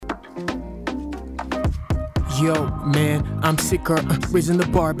Yo, man, I'm sicker. Raising the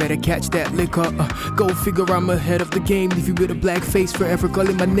bar, better catch that liquor. Go figure, I'm ahead of the game. Leave you with a black face, forever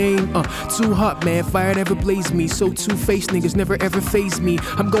calling my name. Too hot, man, fire never blaze me. So two-faced niggas never ever phase me.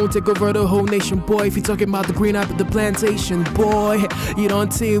 I'm gonna take over the whole nation, boy. If you talking about the green up at the plantation, boy, you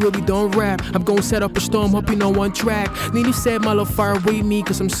don't tell where we don't rap. I'm gonna set up a storm, hope you know one track. Nini said my love far away me,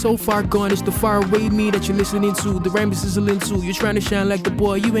 cause I'm so far gone. It's the far away me that you're listening to. The rhyme is sizzling too. You're trying to shine like the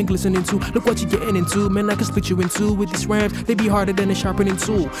boy you ain't glistening to. Look what you're getting into, man, I can split you in two with these rhymes. They be harder than a sharpening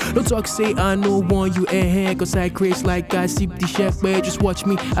tool. Don't talk, say I know one you ain't hand, cause I craze like I sip the chef, where just watch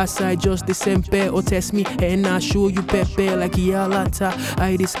me. Aside just the sempe or test me, and I show you pepe like Yalata.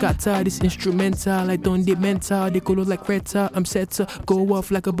 I discata, this instrumental, I don't the mental, they color like Retta. I'm set to go off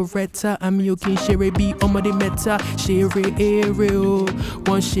like a Beretta. I'm your king, share be on my meta. Share aerial,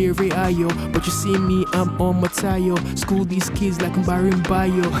 one share ayo. But you see me, I'm on my tayo. School these kids like I'm Barry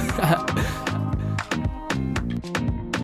Bio.